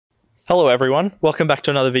Hello everyone, welcome back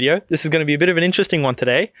to another video. This is going to be a bit of an interesting one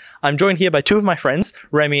today. I'm joined here by two of my friends,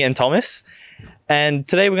 Remy and Thomas, and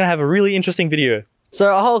today we're going to have a really interesting video.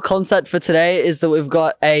 So our whole concept for today is that we've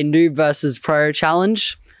got a noob versus pro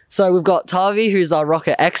challenge. So we've got Tavi, who's our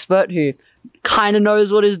rocket expert, who kind of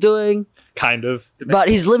knows what he's doing. Kind of. But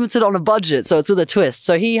he's limited on a budget, so it's with a twist.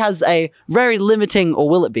 So he has a very limiting, or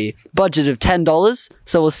will it be, budget of $10.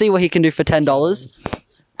 So we'll see what he can do for $10.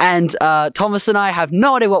 And Thomas and I have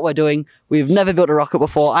no idea what we're doing. We've never built a rocket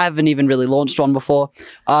before. I haven't even really launched one before.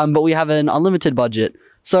 But we have an unlimited budget.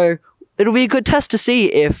 So it'll be a good test to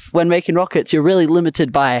see if, when making rockets, you're really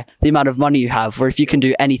limited by the amount of money you have, or if you can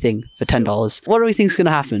do anything for $10. What do we think is going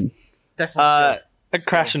to happen? A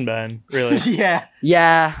crash and burn, really. Yeah,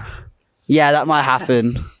 that might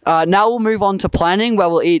happen. Now we'll move on to planning, where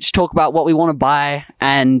we'll each talk about what we want to buy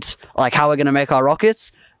and like how we're going to make our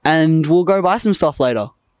rockets. And we'll go buy some stuff later.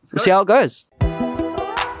 We'll see how it goes.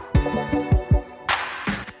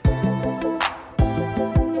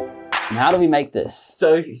 How do we make this?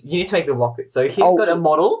 So you need to make the rocket. So here we've got a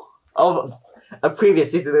model of a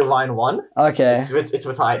previous. This is the line 1. Okay. It's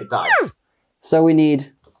retired. It dies. So we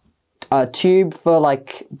need a tube for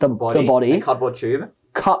like the body. A cardboard tube.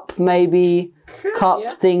 Cup maybe.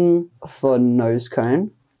 Cup thing for nose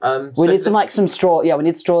cone. We need some straw. Yeah, we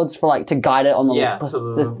need straws for like to guide it on the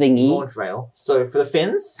thingy. Launch rail. So for the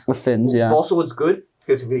fins. The fins, yeah. Balsa wood's good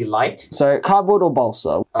because it's really light. So cardboard or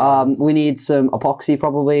balsa. We need some epoxy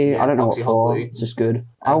probably. Yeah, I don't know what for. It's just good.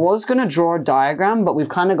 I was gonna draw a diagram, but we've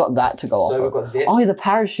kind of got that to go off. So we've got this. Oh, the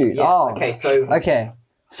parachute. Yeah. Oh. Okay, so. Okay.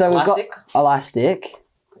 So Elastic. we've got elastic.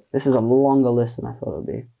 This is a longer list than I thought it would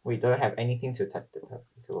be. We don't have anything to attach the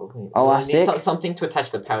Elastic. We need something to attach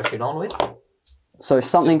the parachute on with. So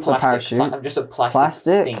something for parachute. Just a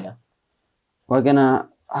plastic thing. We're gonna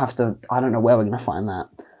have to. I don't know where we're gonna find that.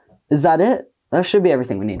 Is that it? That should be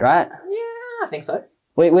everything we need, right? Yeah, I think so.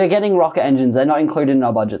 We're getting rocket engines. They're not included in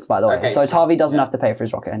our budgets, by the way. Okay, so Tavi doesn't have to pay for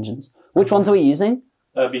his rocket engines. Which ones are we using?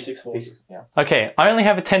 B64. Yeah. Okay, I only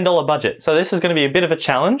have a $10 budget, so this is going to be a bit of a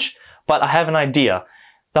challenge, but I have an idea.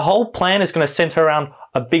 The whole plan is going to center around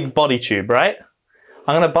a big body tube, right?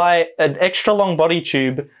 I'm going to buy an extra long body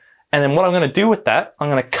tube, and then what I'm going to do with that, I'm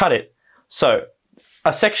going to cut it. So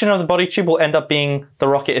a section of the body tube will end up being the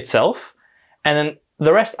rocket itself, and then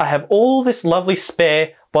the rest, I have all this lovely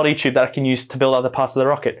spare body tube that I can use to build other parts of the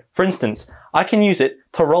rocket. For instance, I can use it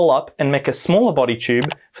to roll up and make a smaller body tube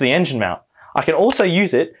for the engine mount. I can also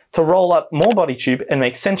use it to roll up more body tube and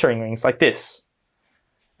make centering rings like this.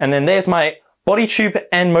 And then there's my body tube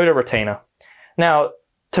and motor retainer. Now,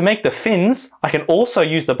 to make the fins, I can also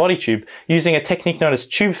use the body tube using a technique known as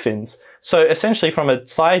tube fins. So essentially from a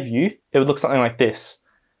side view, it would look something like this.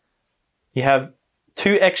 You have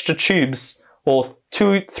 2 extra tubes, or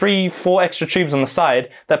 2, 3, 4 extra tubes on the side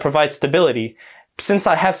that provide stability. Since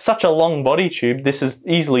I have such a long body tube, this is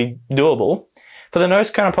easily doable. For the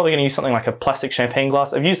nose cone, I'm probably going to use something like a plastic champagne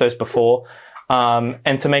glass. I've used those before.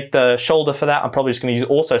 And to make the shoulder for that, I'm probably just going to use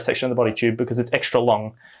also a section of the body tube because it's extra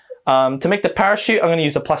long. To make the parachute, I'm going to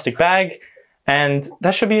use a plastic bag, and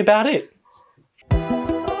that should be about it.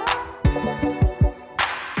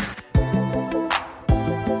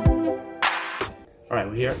 Alright,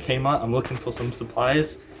 we're here at Kmart. I'm looking for some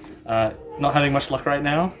supplies. Not having much luck right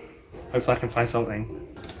now. Hopefully I can find something.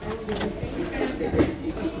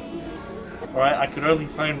 Alright, I could only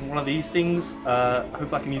find one of these things.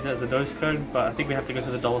 Hopefully I can use it as a nose cone, but I think we have to go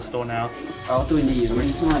to the dollar store now. Oh, what do we need? We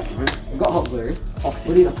need some we've got hot glue. Epoxy.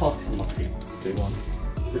 We need epoxy. Do one.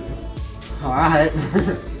 Alright.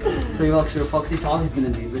 $3 for epoxy. Tavi's gonna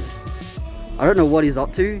need this. I don't know what he's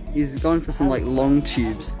up to. He's going for some like long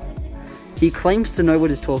tubes. He claims to know what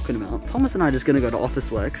he's talking about. Thomas and I are just gonna go to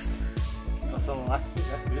Officeworks. Got some elastic,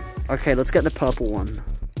 that's good. Okay, let's get the purple one.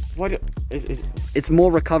 What? It's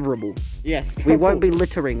more recoverable. Yes. We won't be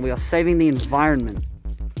littering. We are saving the environment.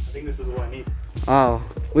 I think this is what I need. Oh,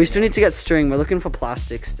 we still need to get string. We're looking for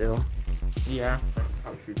plastic still. Yeah.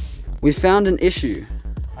 We found an issue.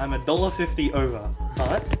 I'm $1.50 over,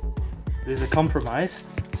 but there's a compromise.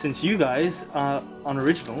 Since you guys are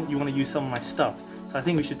unoriginal, you want to use some of my stuff. So I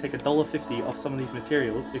think we should take $1.50 off some of these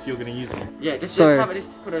materials if you're going to use them. Yeah, just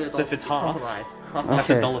put it as so if it's half, that's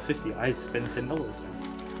 $1.50. I spend $10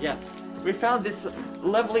 then. Yeah. We found this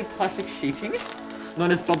lovely plastic sheeting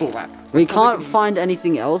known as bubble wrap. We can't find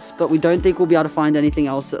anything else, but we don't think we'll be able to find anything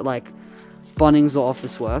else at like Bunnings or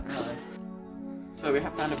Officeworks. So we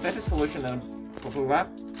have found a better solution than bubble wrap.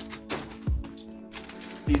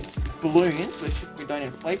 These balloons, which if we don't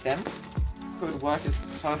inflate them, could work as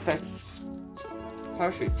perfect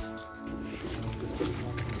parachutes.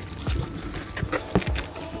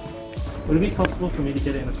 Would it be possible for me to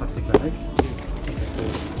get it in a plastic bag?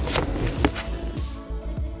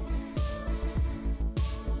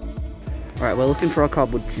 Alright, we're looking for a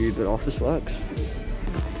cardboard tube at Officeworks.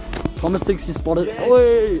 Thomas thinks he spotted it.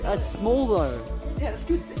 Oh, that's small though. Yeah, that's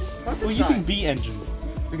good. We're using B engines.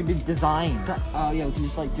 So it can be designed. Oh yeah, we can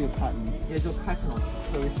just like do a pattern. Yeah, do a pattern on it.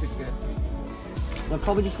 So we should go. We're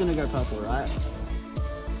probably just gonna go purple, right?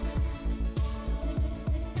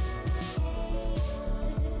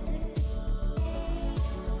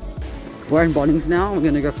 We're in Bunnings now. We're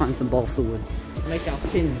gonna go find some balsa wood. Make our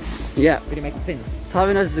pins. Yeah. We're gonna make pins.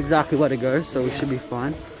 Tavi knows exactly where to go, so we should be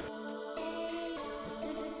fine.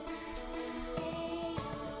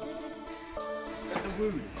 The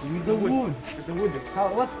wood. You need the wood. The wood.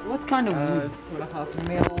 What's kind of wood? 2.5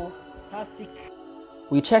 mil. How thick?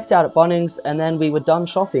 We checked out at Bunnings and then we were done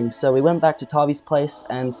shopping, so we went back to Tavi's place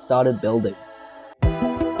and started building.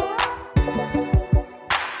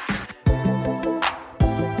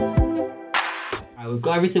 Alright, we've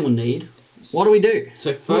got everything we need. What do we do?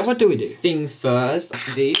 So first, what do we do? Things first.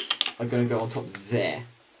 These are gonna go on top there.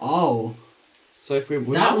 Oh. So if we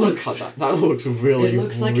That looks- cut that. That looks really. It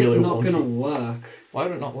looks like really it's not wonky. gonna work. Why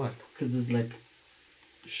would it not work? Because there's like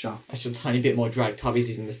sharp. Just a tiny bit more drag. Tubby's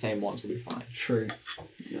using the same ones. We'll be fine. True.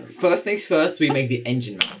 First things first. We make the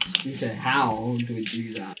engine mounts. Okay, how do we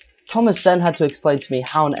do that? Thomas then had to explain to me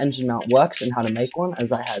how an engine mount works and how to make one,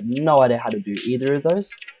 as I had no idea how to do either of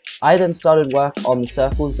those. I then started work on the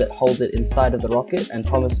circles that hold it inside of the rocket, and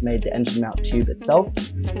Thomas made the engine mount tube itself,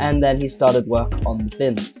 and then he started work on the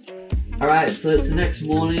fins. Alright, so it's the next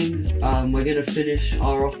morning. We're gonna finish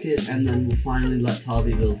our rocket and then we'll finally let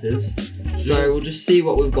Tavi build his. So we'll just see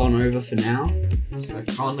what we've gone over for now. So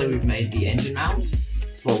currently we've made the engine mounts.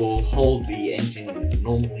 So we'll hold the engine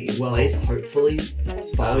normally in place. Hopefully.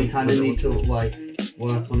 But we kind of need to like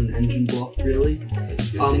work on an engine block really.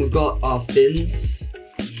 We've got our fins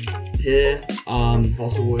here.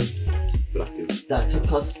 Also wood. Productive. That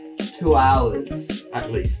took us 2 hours.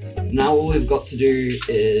 At least. Now all we've got to do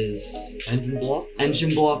is Engine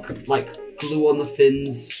block. Like glue on the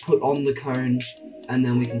fins, put on the cone, and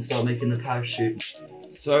then we can start making the parachute.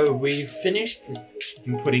 So we've finished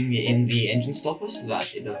putting in the engine stopper so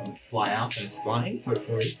that it doesn't fly out and it's flying,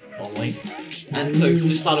 hopefully, only. And so we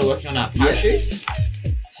just started working on our parachute.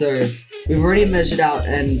 So we've already measured out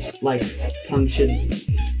and like punctured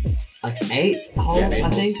like 8 holes, I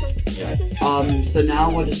think. Yeah. So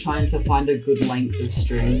now we're just trying to find a good length of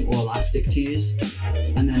string or elastic to use,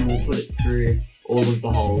 and then we'll put it through all of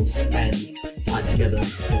the holes and tie it together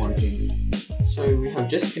for one thing. So we have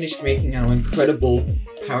just finished making our incredible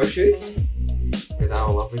parachute with our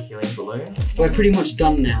lovely helium balloon. We're pretty much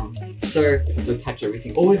done now. So Let's attach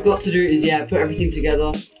everything. all we've got to do is put everything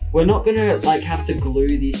together. We're not gonna like have to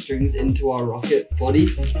glue these strings into our rocket body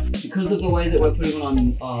because of the way that we're putting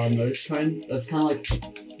on our nose cone. There's kind of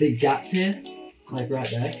like big gaps here, like right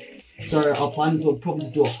there. So our plan is we'll probably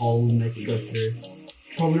just do a hole and make it go through.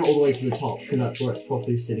 Probably not all the way to the top because that's where it's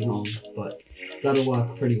properly sitting on, but that'll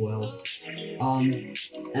work pretty well. And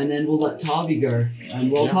then we'll let Tavi go.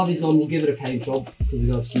 And while Tavi's on, we'll give it a paint job because we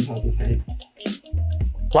got some purple paint.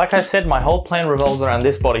 Like I said, my whole plan revolves around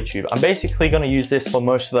this body tube. I'm basically going to use this for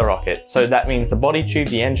most of the rocket. So that means the body tube,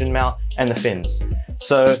 the engine mount, and the fins.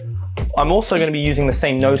 So I'm also going to be using the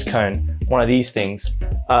same nose cone, one of these things.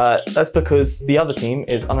 That's because the other team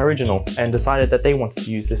is unoriginal and decided that they wanted to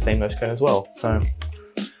use this same nose cone as well.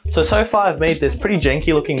 So far I've made this pretty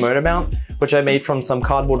janky looking motor mount, which I made from some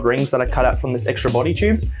cardboard rings that I cut out from this extra body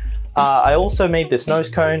tube. I also made this nose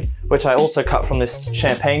cone, which I also cut from this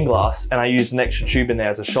champagne glass, and I used an extra tube in there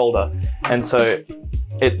as a shoulder. And so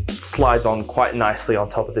it slides on quite nicely on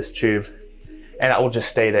top of this tube, and that will just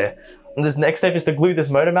stay there. And this next step is to glue this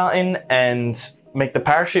motor mount in and make the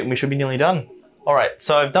parachute, and we should be nearly done. All right,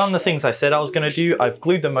 so I've done the things I said I was gonna do. I've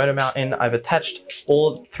glued the motor mount in, I've attached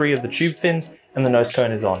all 3 of the tube fins, and the nose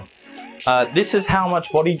cone is on. This is how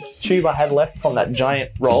much body tube I had left from that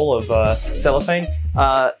giant roll of cellophane.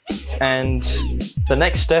 And the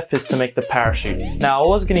next step is to make the parachute. Now I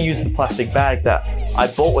was going to use the plastic bag that I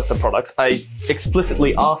bought with the products. I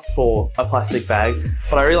explicitly asked for a plastic bag,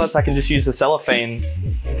 but I realized I can just use the cellophane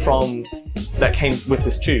that came with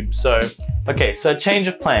this tube. So, okay, so change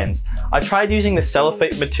of plans. I tried using the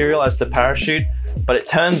cellophane material as the parachute, but it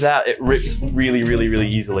turns out it rips really, really, really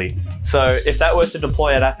easily. So if that were to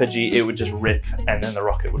deploy at apogee, it would just rip and then the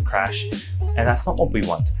rocket would crash. And that's not what we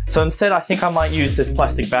want. So instead, I think I might use this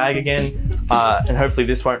plastic bag again, and hopefully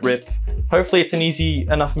this won't rip. Hopefully it's an easy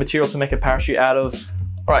enough material to make a parachute out of.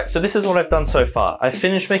 All right, so this is what I've done so far. I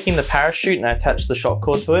finished making the parachute and I attached the shock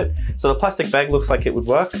cord to it. So the plastic bag looks like it would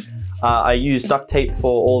work. I use duct tape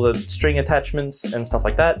for all the string attachments and stuff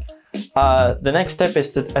like that. The next step is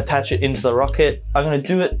to attach it into the rocket. I'm going to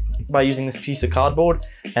do it by using this piece of cardboard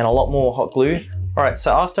and a lot more hot glue. Alright,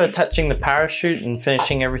 so after attaching the parachute and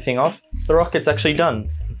finishing everything off, the rocket's actually done.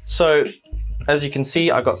 So, as you can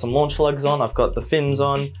see, I've got some launch lugs on, I've got the fins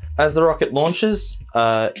on. As the rocket launches,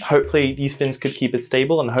 hopefully these fins could keep it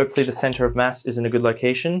stable and hopefully the center of mass is in a good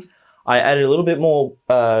location. I added a little bit more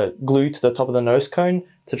glue to the top of the nose cone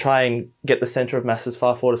to try and get the center of mass as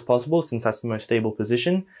far forward as possible, since that's the most stable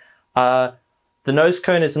position. The nose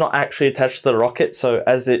cone is not actually attached to the rocket, so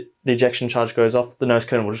as the ejection charge goes off, the nose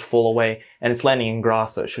cone will just fall away, and it's landing in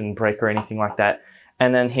grass, so it shouldn't break or anything like that.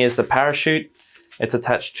 And then here's the parachute. It's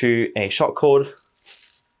attached to a shock cord,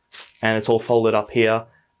 and it's all folded up here,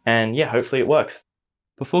 and yeah, hopefully it works.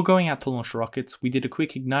 Before going out to launch rockets, we did a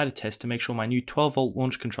quick igniter test to make sure my new 12-volt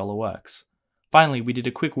launch controller works. Finally, we did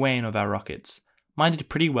a quick weigh-in of our rockets. Mine did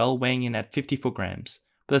pretty well, weighing in at 54 grams,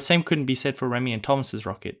 but the same couldn't be said for Remy and Thomas's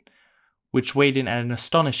rocket, which weighed in at an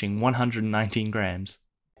astonishing 119 grams.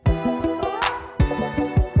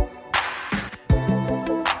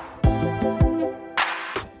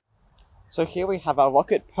 So here we have our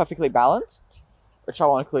rocket perfectly balanced, which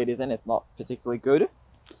ironically it isn't, it's not particularly good.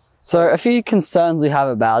 So a few concerns we have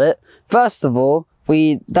about it. First of all,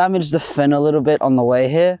 we damaged the fin a little bit on the way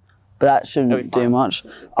here, but that shouldn't do much.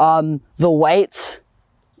 The weight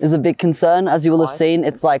is a big concern. As you will have seen,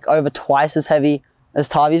 it's like over twice as heavy as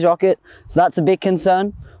Tavi's rocket, so that's a big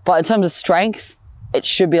concern. But in terms of strength, it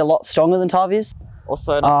should be a lot stronger than Tavi's.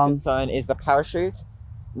 Also, another concern is the parachute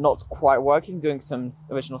not quite working. Doing some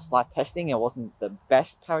original flight testing, it wasn't the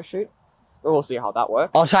best parachute, but we'll see how that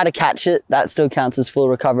works. I'll try to catch it. That still counts as full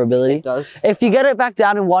recoverability. It does. If you get it back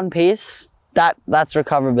down in one piece, that's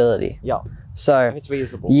recoverability. Yeah. So it's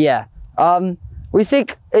reusable. Yeah. We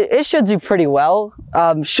think it should do pretty well.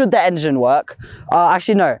 Should the engine work?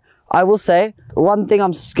 Actually, no. I will say, one thing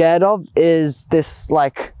I'm scared of is this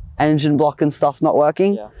like engine block and stuff not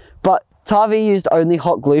working. Yeah. But Tavi used only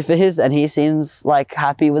hot glue for his and he seems like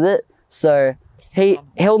happy with it. So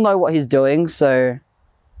he'll know what he's doing, so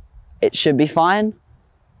it should be fine.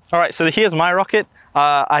 Alright, so here's my rocket.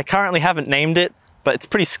 I currently haven't named it, but it's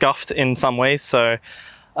pretty scuffed in some ways. So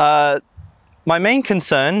my main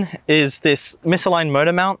concern is this misaligned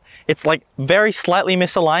motor mount. It's like very slightly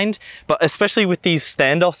misaligned, but especially with these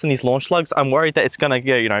standoffs and these launch lugs, I'm worried that it's gonna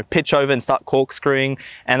go, you know, pitch over and start corkscrewing,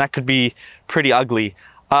 and that could be pretty ugly.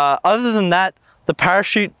 Other than that, the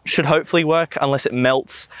parachute should hopefully work unless it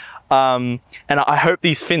melts. And I hope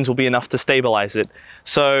these fins will be enough to stabilize it.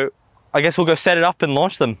 So I guess we'll go set it up and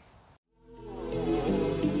launch them.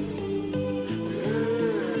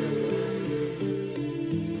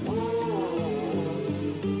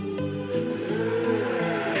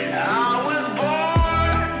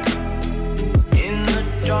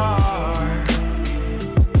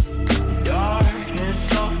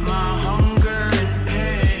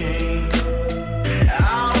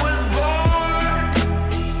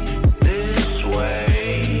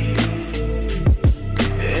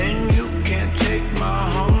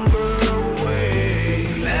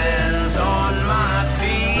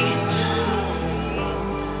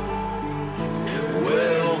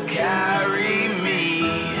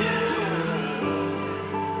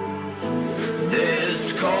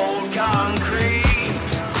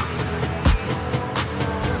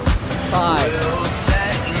 Five,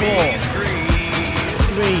 4,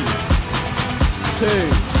 3, 2,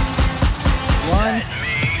 1,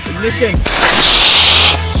 ignition!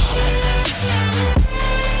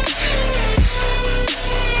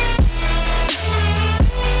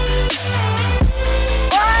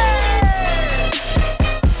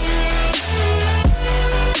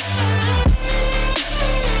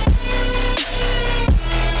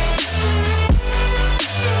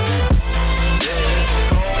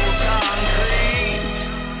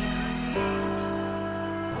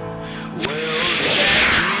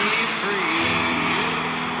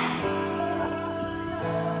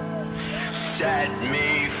 Set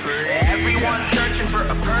me free. Everyone's searching for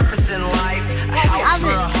a purpose in life. A house for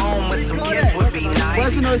a home with some kids would be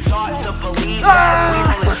nice. Taught to believe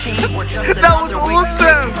that we will achieve. We're just another week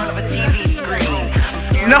in front of a TV screen.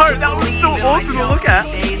 No, that was so awesome to look at.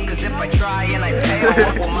 Because if I try and I fail,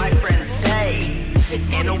 what will my friends say?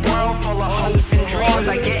 In a world full of hopes and dreams,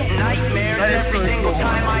 I get nightmares every single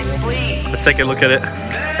time I sleep. Let's take a look at it.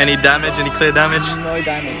 Any damage? Any clear damage? No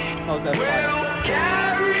damage. How's that fire?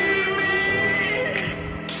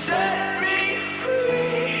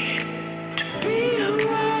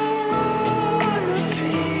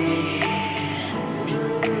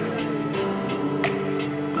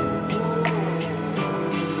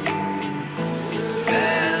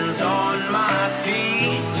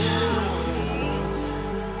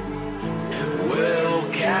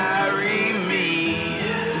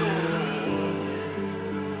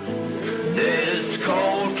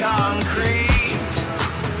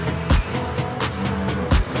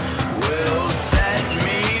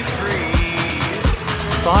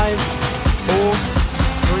 5, 4,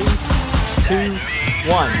 3, 2,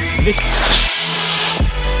 1. Mission.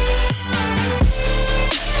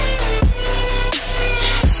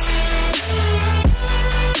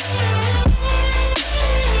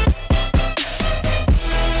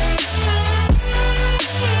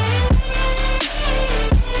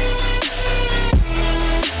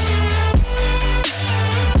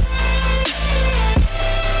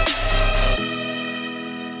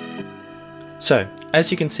 So, as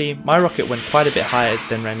you can see, my rocket went quite a bit higher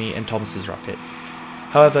than Remy and Thomas's rocket.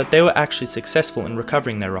 However, they were actually successful in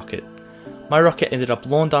recovering their rocket. My rocket ended up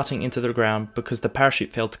lawn darting into the ground because the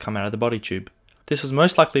parachute failed to come out of the body tube. This was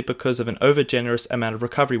most likely because of an over-generous amount of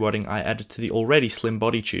recovery wadding I added to the already slim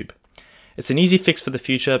body tube. It's an easy fix for the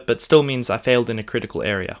future, but still means I failed in a critical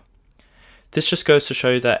area. This just goes to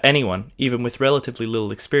show that anyone, even with relatively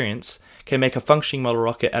little experience, can make a functioning model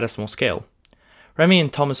rocket at a small scale. Remy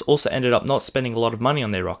and Thomas also ended up not spending a lot of money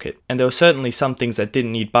on their rocket, and there were certainly some things that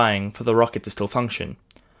didn't need buying for the rocket to still function.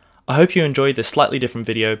 I hope you enjoyed this slightly different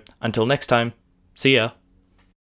video. Until next time, see ya!